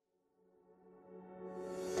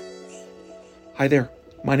Hi there.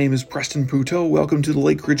 My name is Preston Puto. Welcome to the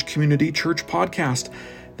Lake Ridge Community Church podcast.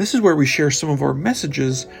 This is where we share some of our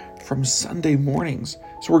messages from Sunday mornings.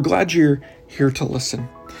 So we're glad you're here to listen.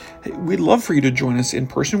 Hey, we'd love for you to join us in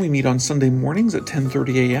person. We meet on Sunday mornings at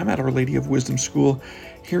 10:30 a.m. at Our Lady of Wisdom School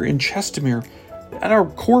here in Chestermere. At our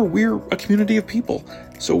core, we're a community of people.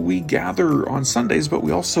 So we gather on Sundays, but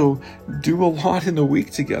we also do a lot in the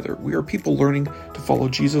week together. We are people learning to follow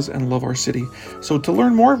Jesus and love our city. So to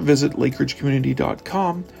learn more, visit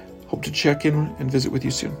lakeridgecommunity.com. Hope to check in and visit with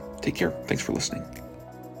you soon. Take care. Thanks for listening.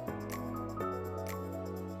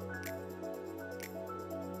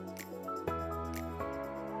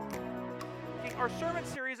 Our sermon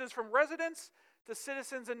series is from residents to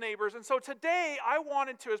citizens and neighbors. And so today I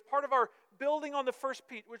wanted to, as part of our building on the first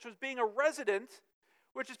Pete, which was being a resident,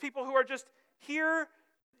 which is people who are just here,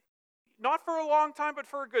 not for a long time, but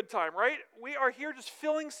for a good time, right? We are here just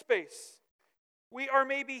filling space. We are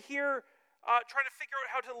maybe here trying to figure out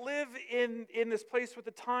how to live in this place with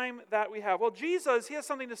the time that we have. Well, Jesus, he has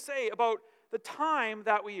something to say about the time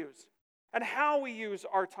that we use and how we use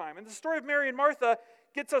our time. And the story of Mary and Martha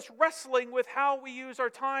gets us wrestling with how we use our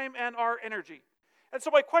time and our energy. And so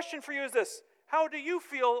my question for you is this: how do you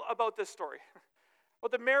feel about this story?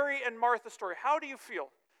 About the Mary and Martha story? How do you feel?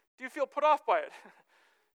 Do you feel put off by it?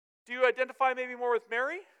 Do you identify maybe more with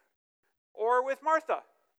Mary or with Martha?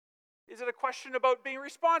 Is it a question about being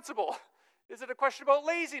responsible? Is it a question about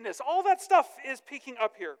laziness? All that stuff is peeking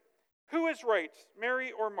up here. Who is right,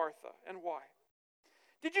 Mary or Martha, and why?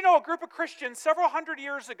 Did you know a group of Christians several hundred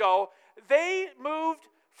years ago, they moved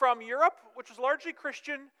from Europe, which was largely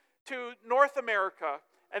Christian, to North America,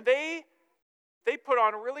 and they put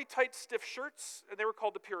on really tight, stiff shirts, and they were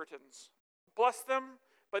called the Puritans. Bless them.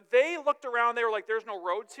 But they looked around, they were like, there's no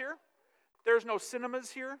roads here. There's no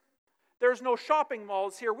cinemas here. There's no shopping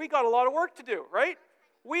malls here. We got a lot of work to do, right?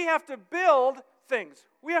 We have to build things.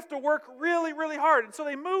 We have to work really, really hard. And so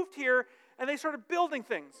they moved here, and they started building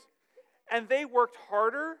things. And they worked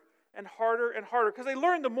harder and harder and harder, because they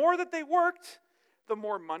learned the more that they worked, the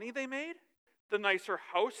more money they made, the nicer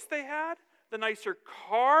house they had, the nicer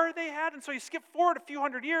car they had. And so you skip forward a few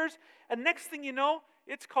hundred years, and next thing you know,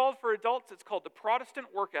 it's called, for adults, it's called the Protestant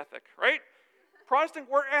work ethic, right? Protestant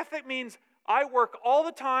work ethic means I work all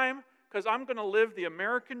the time because I'm going to live the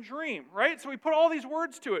American dream, right? So we put all these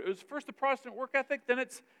words to it. It was first the Protestant work ethic, then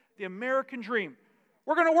it's the American dream.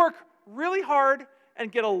 We're going to work really hard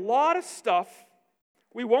and get a lot of stuff.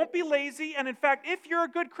 We won't be lazy, and in fact, if you're a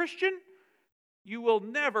good Christian, you will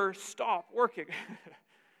never stop working.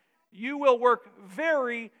 You will work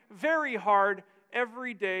very, very hard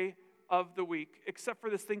every day of the week, except for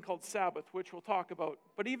this thing called Sabbath, which we'll talk about.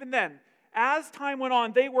 But even then, as time went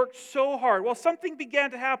on, they worked so hard. Well, something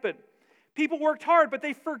began to happen. People worked hard, but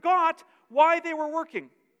they forgot why they were working.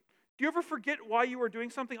 Do you ever forget why you were doing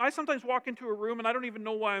something? I sometimes walk into a room and I don't even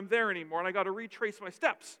know why I'm there anymore, and I got to retrace my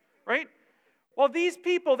steps, right? Well, these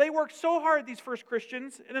people, they worked so hard, these first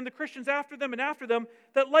Christians, and then the Christians after them,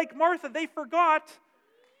 that like Martha, they forgot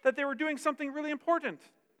that they were doing something really important.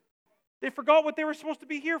 They forgot what they were supposed to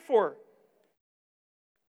be here for.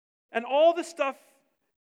 And all the stuff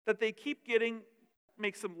that they keep getting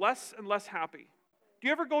makes them less and less happy. Do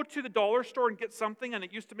you ever go to the dollar store and get something and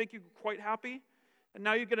it used to make you quite happy? And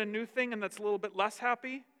now you get a new thing and that's a little bit less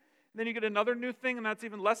happy? And then you get another new thing and that's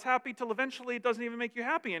even less happy, till eventually it doesn't even make you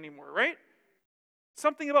happy anymore, right?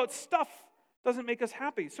 Something about stuff doesn't make us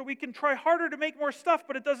happy. So we can try harder to make more stuff,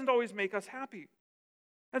 but it doesn't always make us happy.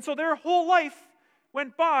 And so their whole life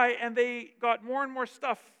went by and they got more and more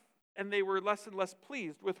stuff, and they were less and less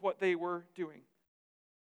pleased with what they were doing.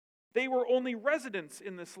 They were only residents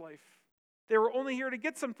in this life. They were only here to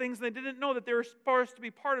get some things, and they didn't know that they were supposed to be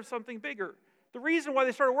part of something bigger. The reason why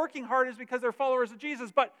they started working hard is because they're followers of Jesus,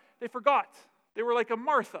 but they forgot. They were like a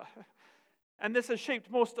Martha. And this has shaped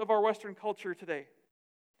most of our Western culture today.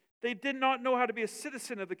 They did not know how to be a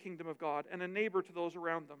citizen of the kingdom of God and a neighbor to those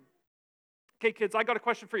around them. Okay, kids, I got a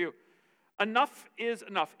question for you. Enough is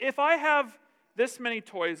enough. If I have this many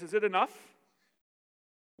toys, is it enough?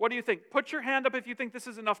 What do you think? Put your hand up if you think this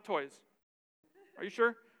is enough toys. Are you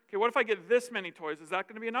sure? Okay, what if I get this many toys? Is that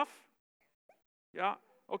going to be enough? Yeah.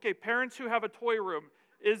 Okay, parents who have a toy room,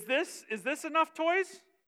 is this enough toys?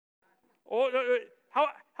 Oh, how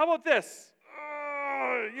about this?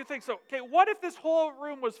 You think so? Okay, what if this whole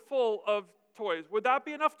room was full of toys? Would that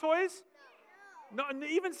be enough toys? No,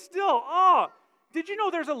 even still. Did you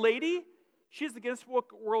know there's a lady? She has the Guinness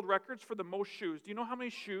Book World Records for the most shoes. Do you know how many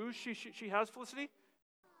shoes she has, Felicity?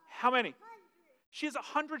 How many? She has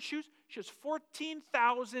 100 shoes. She has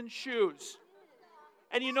 14,000 shoes.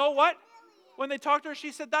 And you know what? When they talked to her,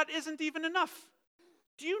 she said that isn't even enough.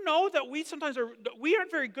 Do you know that we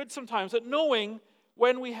aren't very good sometimes at knowing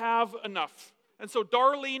when we have enough? And so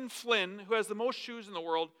Darlene Flynn, who has the most shoes in the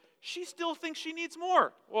world, she still thinks she needs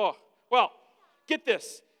more. Well, get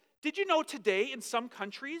this. Did you know today in some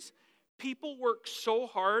countries, people work so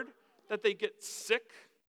hard that they get sick?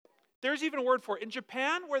 There's even a word for it. In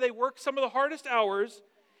Japan, where they work some of the hardest hours,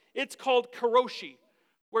 it's called karoshi,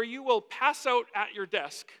 where you will pass out at your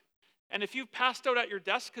desk. And if you've passed out at your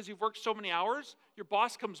desk because you've worked so many hours, your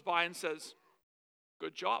boss comes by and says,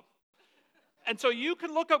 "Good job." And so you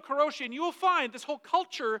can look up karoshi and you will find this whole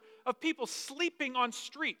culture of people sleeping on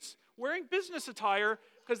streets, wearing business attire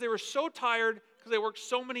because they were so tired because they worked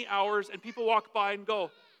so many hours, and people walk by and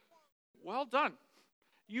go, "Well done.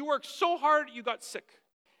 You worked so hard, you got sick."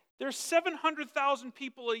 There's 700,000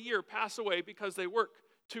 people a year pass away because they work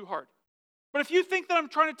too hard. But if you think that I'm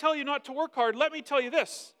trying to tell you not to work hard, let me tell you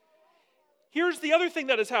this. Here's the other thing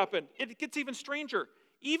that has happened. It gets even stranger.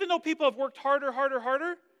 Even though people have worked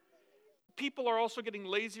harder, people are also getting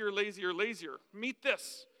lazier. Meet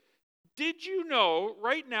this. Did you know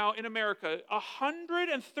right now in America,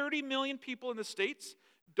 130 million people in the States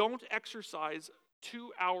don't exercise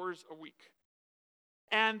 2 hours a week?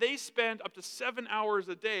 And they spend up to 7 hours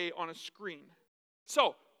a day on a screen.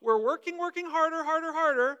 So we're working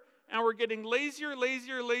harder, and we're getting lazier.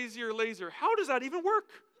 How does that even work?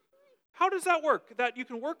 How does that work? That you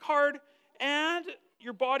can work hard and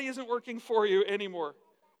your body isn't working for you anymore.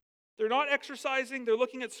 They're not exercising, they're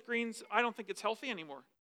looking at screens. I don't think it's healthy anymore.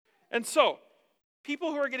 And so,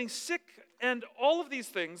 people who are getting sick and all of these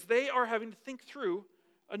things, they are having to think through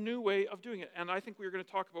a new way of doing it. And I think we're going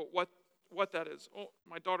to talk about what that is. Oh,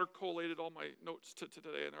 my daughter collated all my notes to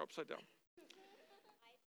today, and they're upside down.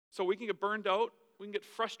 So we can get burned out, we can get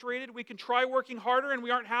frustrated, we can try working harder and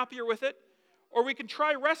we aren't happier with it, or we can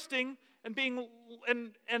try resting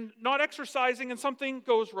and not exercising and something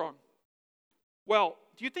goes wrong. Well,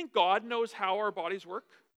 do you think God knows how our bodies work?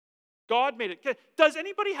 God made it. Does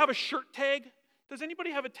anybody have a shirt tag? Does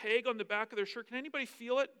anybody have a tag on the back of their shirt? Can anybody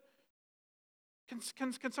feel it? Can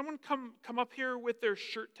someone come up here with their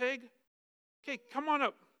shirt tag? Okay, come on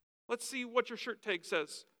up. Let's see what your shirt tag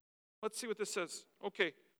says. Let's see what this says.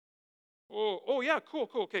 Okay. Oh yeah, cool.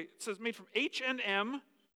 Okay, it says made from H&M,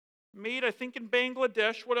 made I think in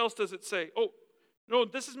Bangladesh. What else does it say? Oh, no,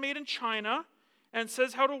 this is made in China, and it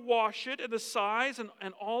says how to wash it and the size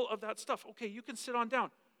and all of that stuff. Okay, you can sit on down.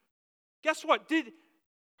 Guess what?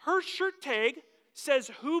 Her shirt tag says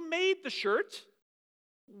who made the shirt,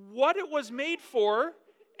 what it was made for,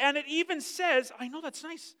 and it even says, I know that's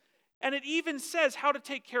nice, and it even says how to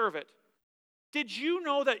take care of it. Did you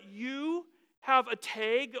know that you have a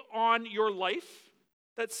tag on your life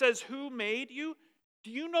that says who made you?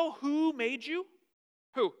 Do you know who made you?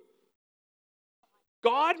 Who?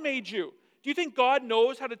 God made you. Do you think God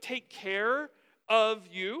knows how to take care of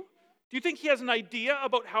you? Do you think he has an idea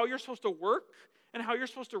about how you're supposed to work and how you're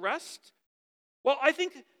supposed to rest? Well, I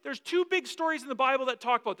think there's two big stories in the Bible that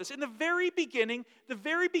talk about this. In the very beginning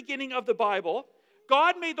of the Bible,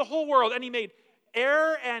 God made the whole world, and he made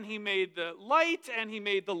air, and he made the light, and he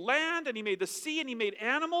made the land, and he made the sea, and he made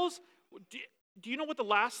animals. Do you know what the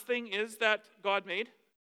last thing is that God made?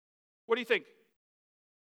 What do you think?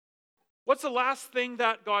 What's the last thing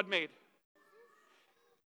that God made?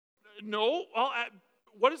 No. Well,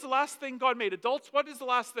 what is the last thing God made? Adults, what is the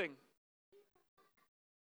last thing?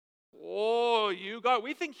 Oh,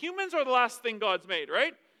 we think humans are the last thing God's made,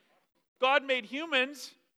 right? God made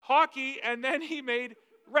humans, hockey, and then he made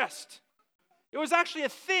rest. It was actually a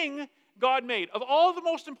thing God made. Of all the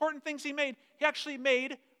most important things he made, he actually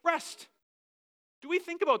made rest. Do we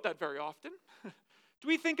think about that very often? Do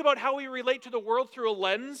we think about how we relate to the world through a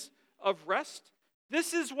lens of rest?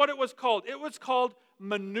 This is what it was called. It was called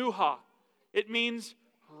Menuha. It means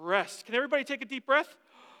rest. Can everybody take a deep breath?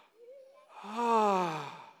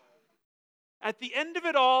 At the end of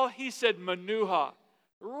it all, he said Menuha,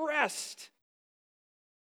 rest.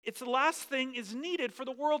 It's the last thing is needed for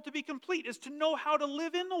the world to be complete, is to know how to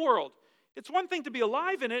live in the world. It's one thing to be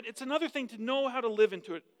alive in it, it's another thing to know how to live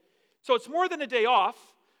into it. So it's more than a day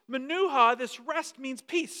off. Menuha, this rest, means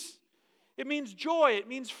peace. It means joy. It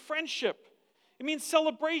means friendship. It means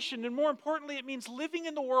celebration. And more importantly, it means living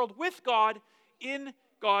in the world with God in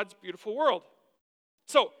God's beautiful world.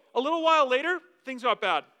 So a little while later, things got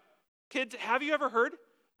bad. Kids, have you ever heard?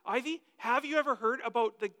 Ivy, have you ever heard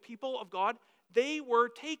about the people of God? They were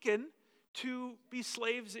taken to be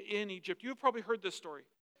slaves in Egypt. You've probably heard this story.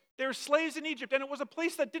 They were slaves in Egypt, and it was a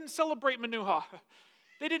place that didn't celebrate Menuha.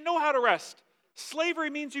 They didn't know how to rest. Slavery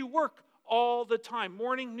means you work all the time,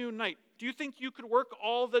 morning, noon, night. Do you think you could work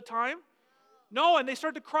all the time? No, and they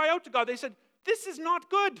started to cry out to God. They said, This is not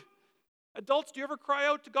good. Adults, do you ever cry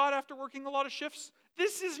out to God after working a lot of shifts?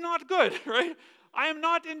 This is not good, right? I am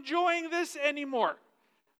not enjoying this anymore.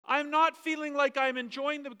 I'm not feeling like I'm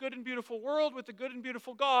enjoying the good and beautiful world with the good and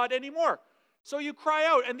beautiful God anymore. So you cry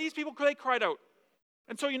out, and these people, they cried out.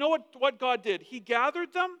 And so you know what God did? He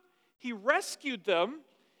gathered them, he rescued them,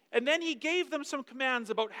 and then he gave them some commands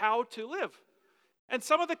about how to live. And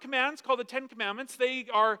some of the commands, called the 10 Commandments, they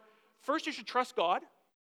are, first you should trust God,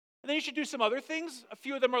 and then you should do some other things. A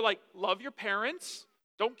few of them are like, love your parents,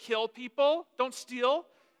 don't kill people, don't steal.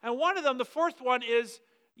 And one of them, the fourth one, is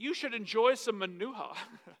you should enjoy some manuha.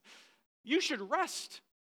 You should rest.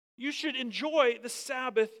 You should enjoy the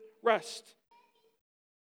Sabbath rest.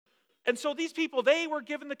 And so these people, they were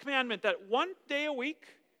given the commandment that one day a week,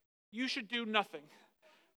 you should do nothing,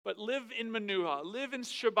 but live in manuha, live in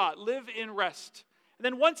Shabbat, live in rest. And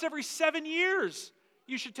then once every 7 years,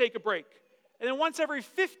 you should take a break. And then once every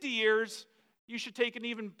 50 years, you should take an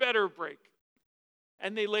even better break.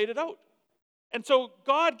 And they laid it out. And so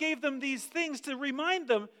God gave them these things to remind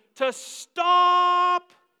them to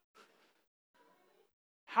stop.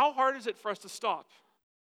 How hard is it for us to stop?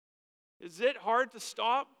 Is it hard to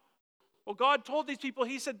stop? Well, God told these people,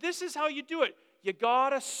 he said, this is how you do it. You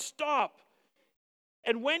gotta stop.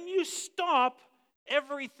 And when you stop,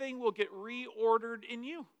 everything will get reordered in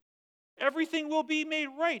you. Everything will be made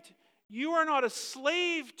right. You are not a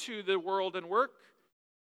slave to the world and work,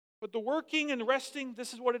 but the working and resting,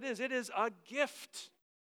 this is what it is. It is a gift.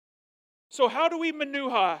 So how do we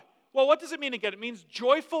manuha? Well, what does it mean again? It means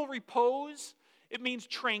joyful repose. It means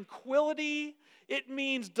tranquility. It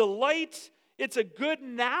means delight. It's a good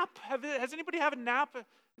nap. Has anybody had a nap?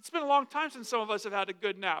 It's been a long time since some of us have had a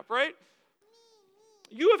good nap, right?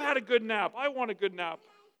 You have had a good nap. I want a good nap.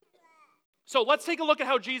 So let's take a look at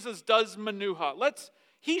how Jesus does manuha.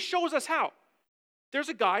 He shows us how. There's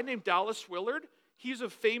a guy named Dallas Willard. He's a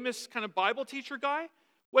famous kind of Bible teacher guy.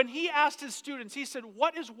 When he asked his students, he said,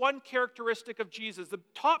 what is one characteristic of Jesus, the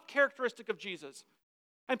top characteristic of Jesus?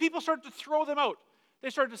 And people started to throw them out.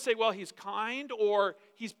 They started to say, well, he's kind, or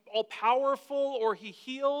he's all-powerful, or he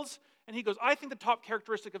heals. And he goes, I think the top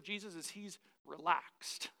characteristic of Jesus is he's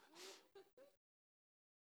relaxed.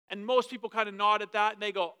 And most people kind of nod at that, and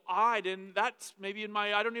they go, that's maybe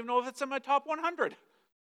I don't even know if it's in my top 100.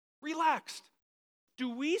 Relaxed. Do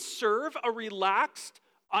we serve a relaxed,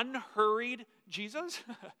 unhurried Jesus?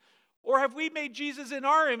 Or have we made Jesus in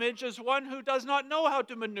our image as one who does not know how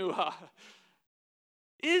to manuha?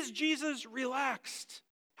 Is Jesus relaxed?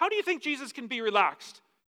 How do you think Jesus can be relaxed?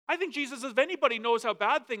 I think Jesus, if anybody, knows how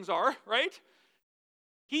bad things are, right?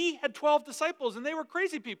 He had 12 disciples, and they were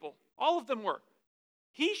crazy people. All of them were.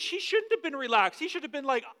 He shouldn't have been relaxed. He should have been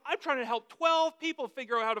like, I'm trying to help 12 people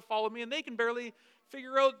figure out how to follow me, and they can barely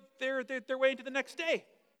figure out their way into the next day.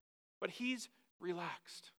 But he's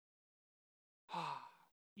relaxed.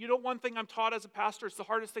 You know, one thing I'm taught as a pastor, it's the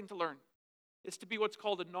hardest thing to learn, is to be what's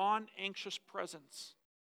called a non-anxious presence.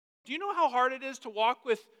 Do you know how hard it is to walk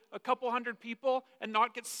with a couple hundred people and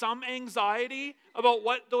not get some anxiety about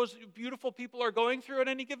what those beautiful people are going through at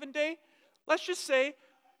any given day? Let's just say,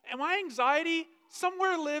 my anxiety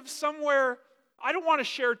somewhere lives somewhere, I don't want to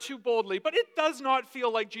share too boldly, but it does not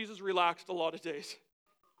feel like Jesus relaxed a lot of days.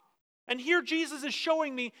 And here Jesus is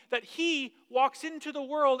showing me that he walks into the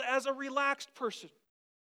world as a relaxed person.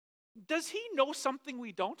 Does he know something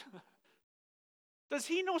we don't? Does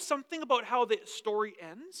he know something about how the story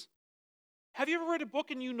ends? Have you ever read a book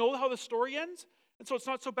and you know how the story ends? And so it's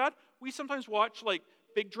not so bad? We sometimes watch like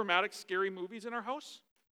big, dramatic, scary movies in our house.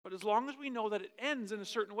 But as long as we know that it ends in a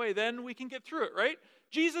certain way, then we can get through it, right?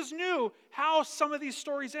 Jesus knew how some of these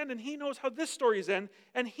stories end, and he knows how this story's end.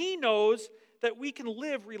 And he knows that we can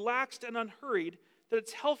live relaxed and unhurried, that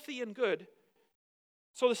it's healthy and good.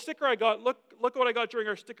 So the sticker I got, look what I got during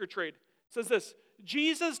our sticker trade. It says this: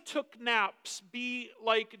 Jesus took naps, be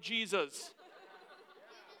like Jesus.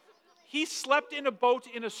 He slept in a boat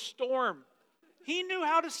in a storm. He knew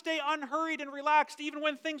how to stay unhurried and relaxed even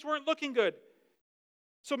when things weren't looking good.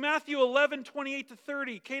 So Matthew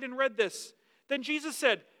 11:28-30, Caden read this. Then Jesus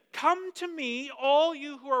said, "Come to me, all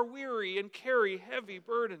you who are weary and carry heavy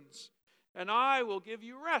burdens, and I will give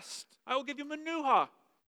you rest. I will give you manuha.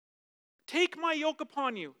 Take my yoke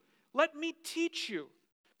upon you. Let me teach you,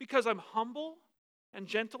 because I'm humble and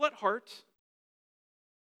gentle at heart,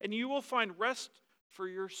 and you will find rest for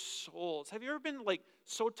your souls." Have you ever been like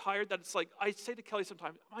so tired that it's like, I say to Kelly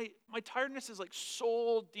sometimes, my tiredness is like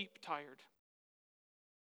soul deep tired.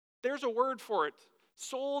 There's a word for it.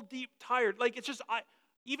 Soul deep tired. Like it's just,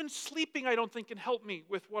 even sleeping I don't think can help me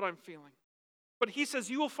with what I'm feeling. But he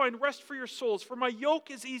says, you will find rest for your souls, for my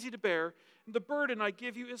yoke is easy to bear, and the burden I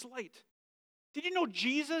give you is light. Did you know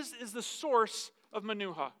Jesus is the source of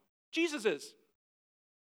Manuha? Jesus is.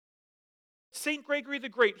 St. Gregory the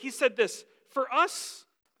Great, he said this, for us,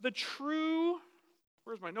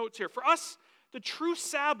 where's my notes here? For us, the true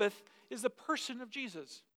Sabbath is the person of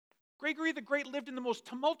Jesus. Gregory the Great lived in the most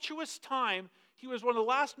tumultuous time. He was one of the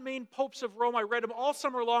last main popes of Rome. I read him all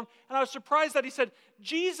summer long, and I was surprised that he said,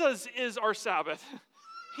 Jesus is our Sabbath.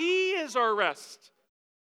 He is our rest.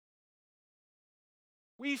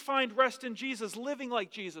 We find rest in Jesus, living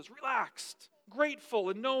like Jesus, relaxed, grateful,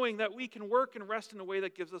 and knowing that we can work and rest in a way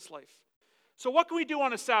that gives us life. So what can we do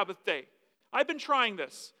on a Sabbath day? I've been trying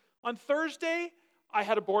this. On Thursday, I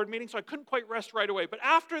had a board meeting, so I couldn't quite rest right away. But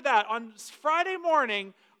after that, on Friday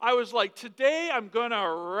morning, I was like, today I'm going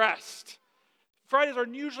to rest. Fridays are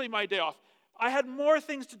usually my day off. I had more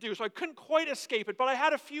things to do, so I couldn't quite escape it, but I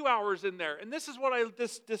had a few hours in there. And this is what I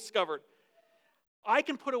discovered. I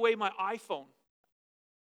can put away my iPhone.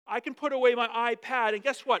 I can put away my iPad, and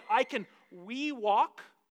guess what? I can walk,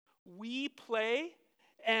 play,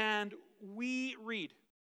 and read.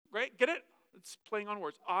 Right? Get it? It's playing on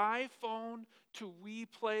words. iPhone to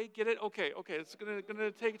play. Get it? Okay. It's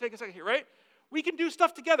gonna take a second here, right? We can do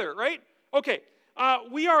stuff together, right? Okay.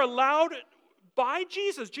 We are allowed by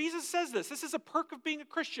Jesus. Jesus says this. This is a perk of being a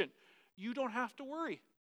Christian. You don't have to worry.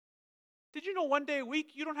 Did you know one day a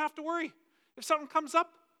week you don't have to worry? If something comes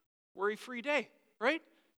up, worry-free day, right?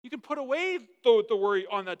 You can put away the worry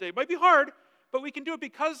on that day. It might be hard, but we can do it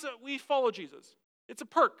because we follow Jesus. It's a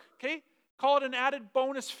perk, okay? Call it an added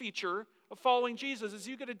bonus feature of following Jesus is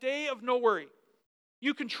you get a day of no worry.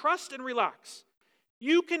 You can trust and relax.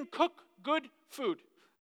 You can cook good food.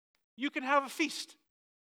 You can have a feast.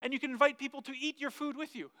 And you can invite people to eat your food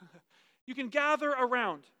with you. You can gather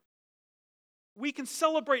around. We can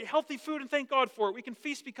celebrate healthy food and thank God for it. We can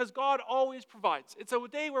feast because God always provides. It's a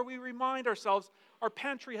day where we remind ourselves our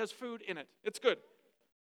pantry has food in it. It's good.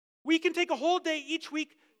 We can take a whole day each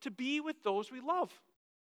week to be with those we love.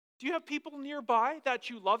 Do you have people nearby that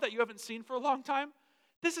you love that you haven't seen for a long time?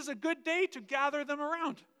 This is a good day to gather them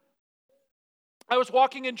around. I was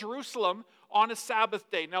walking in Jerusalem on a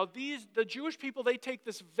Sabbath day. Now, the Jewish people, they take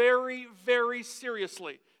this very, very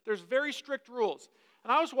seriously. There's very strict rules.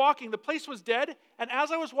 And I was walking, the place was dead, and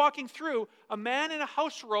as I was walking through, a man in a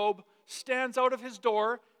house robe stands out of his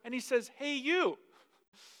door, and he says, "Hey, you."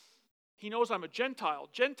 He knows I'm a Gentile.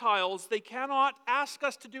 Gentiles, they cannot ask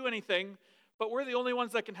us to do anything, but we're the only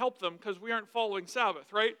ones that can help them because we aren't following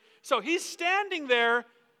Sabbath, right? So he's standing there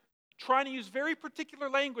trying to use very particular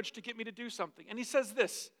language to get me to do something. And he says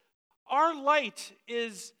this, our light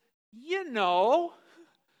is, Me,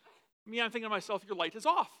 I'm thinking to myself, your light is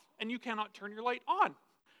off, and you cannot turn your light on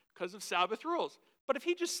because of Sabbath rules. But if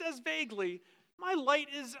he just says vaguely, my light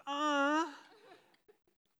is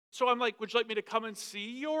So I'm like, would you like me to come and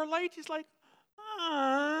see your light? He's like,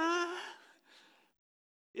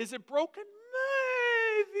 Is it broken?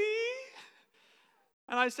 Maybe.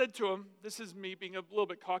 And I said to him, this is me being a little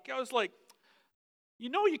bit cocky, I was like,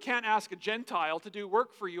 you can't ask a Gentile to do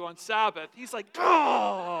work for you on Sabbath. He's like,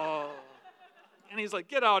 oh. And he's like,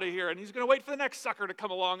 get out of here. And he's going to wait for the next sucker to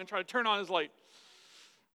come along and try to turn on his light.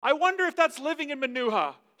 I wonder if that's living in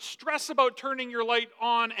Manuha. Stress about turning your light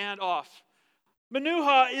on and off.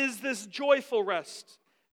 Manuha is this joyful rest.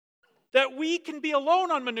 That we can be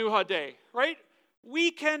alone on Manuha Day, right?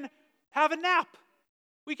 We can have a nap.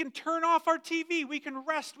 We can turn off our TV. We can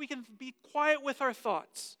rest. We can be quiet with our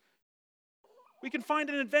thoughts. We can find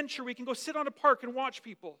an adventure. We can go sit on a park and watch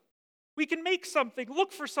people. We can make something,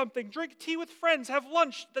 look for something, drink tea with friends, have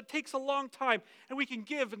lunch that takes a long time, and we can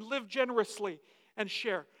give and live generously and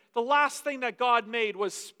share. The last thing that God made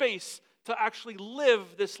was space to actually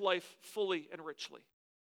live this life fully and richly,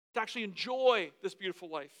 to actually enjoy this beautiful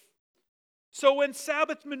life. So when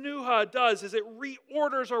Sabbath Manuha does is it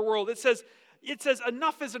reorders our world. It says,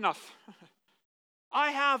 enough is enough.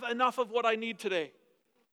 I have enough of what I need today.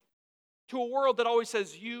 To a world that always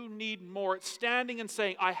says, you need more. It's standing and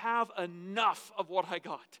saying, I have enough of what I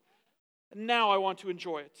got. And now I want to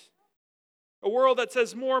enjoy it. A world that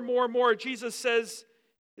says more, more, more. Jesus is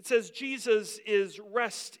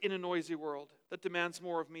rest in a noisy world that demands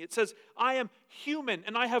more of me. It says, I am human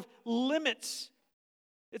and I have limits.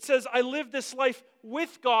 It says, I live this life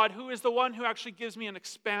with God, who is the one who actually gives me an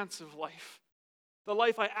expansive life. The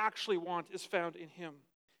life I actually want is found in Him.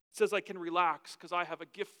 It says I can relax because I have a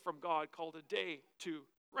gift from God called a day to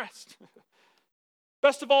rest.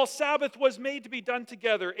 Best of all, Sabbath was made to be done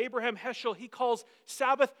together. Abraham Heschel, he calls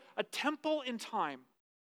Sabbath a temple in time.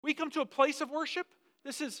 We come to a place of worship.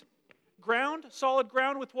 This is ground, solid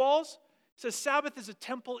ground with walls. It says Sabbath is a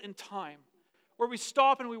temple in time where we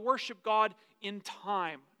stop and we worship God in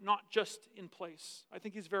time, not just in place. I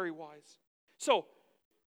think he's very wise. So,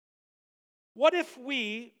 what if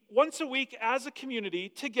we, once a week as a community,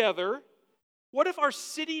 together, what if our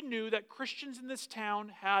city knew that Christians in this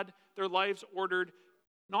town had their lives ordered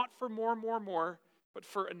not for more, but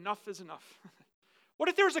for enough is enough? What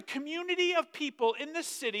if there was a community of people in this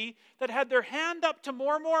city that had their hand up to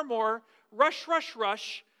more, rush,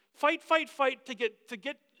 fight to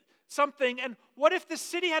get something? And what if the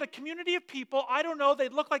city had a community of people, I don't know,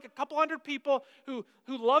 they'd look like a couple hundred people who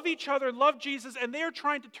love each other and love Jesus, and they are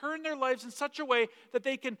trying to turn their lives in such a way that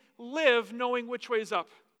they can live knowing which way's up.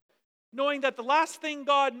 Knowing that the last thing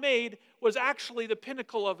God made was actually the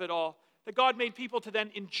pinnacle of it all. That God made people to then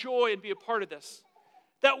enjoy and be a part of this.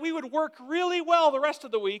 That we would work really well the rest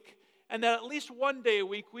of the week, and that at least one day a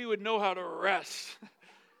week we would know how to rest.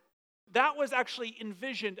 That was actually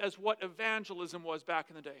envisioned as what evangelism was back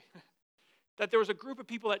in the day. That there was a group of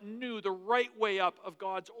people that knew the right way up of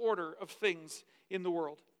God's order of things in the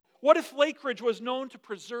world. What if Lakeridge was known to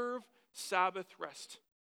preserve Sabbath rest?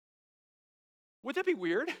 Would that be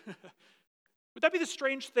weird? Would that be the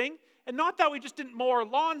strange thing? And not that we just didn't mow our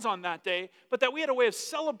lawns on that day, but that we had a way of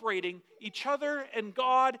celebrating each other and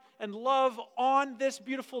God and love on this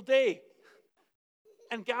beautiful day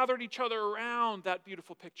and gathered each other around that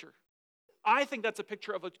beautiful picture. I think that's a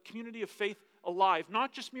picture of a community of faith alive,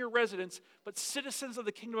 not just mere residents, but citizens of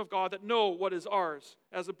the kingdom of God that know what is ours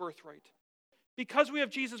as a birthright. Because we have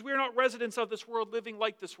Jesus, we are not residents of this world living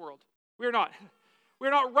like this world. We're not. We're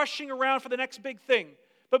not rushing around for the next big thing.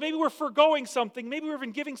 But maybe we're foregoing something. Maybe we're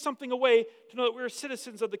even giving something away to know that we're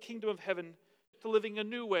citizens of the kingdom of heaven, to living a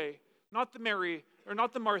new way, not the Mary or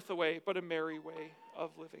not the Martha way, but a Mary way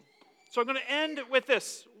of living. So I'm going to end with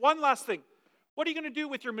this. One last thing. What are you going to do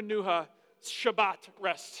with your Menuha Shabbat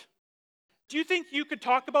rest? Do you think you could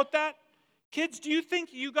talk about that? Kids, do you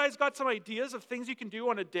think you guys got some ideas of things you can do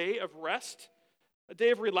on a day of rest? A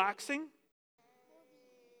day of relaxing?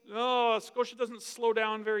 Oh, Scotia doesn't slow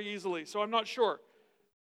down very easily, so I'm not sure.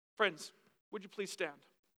 Friends, would you please stand?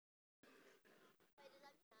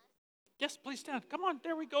 Yes, please stand. Come on,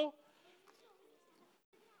 there we go.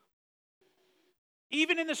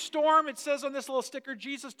 Even in the storm, it says on this little sticker,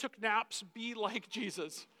 Jesus took naps, be like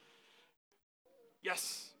Jesus.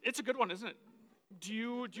 Yes, it's a good one, isn't it? Do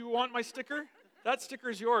you want my sticker? That sticker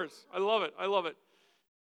is yours. I love it. I love it.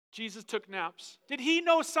 Jesus took naps. Did he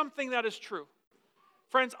know something that is true?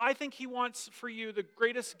 Friends, I think he wants for you the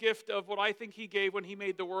greatest gift of what I think he gave when he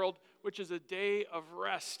made the world, which is a day of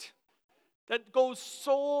rest. That goes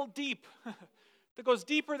so deep. That goes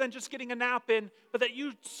deeper than just getting a nap in, but that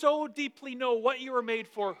you so deeply know what you were made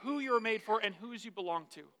for, who you were made for, and whose you belong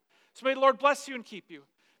to. So may the Lord bless you and keep you.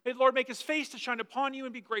 May the Lord make his face to shine upon you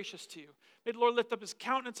and be gracious to you. May the Lord lift up his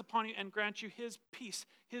countenance upon you and grant you his peace,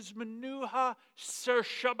 his Menuha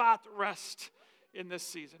Shabbat rest in this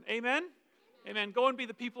season. Amen? Amen. Go and be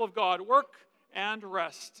the people of God. Work and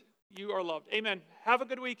rest. You are loved. Amen. Have a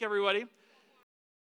good week, everybody.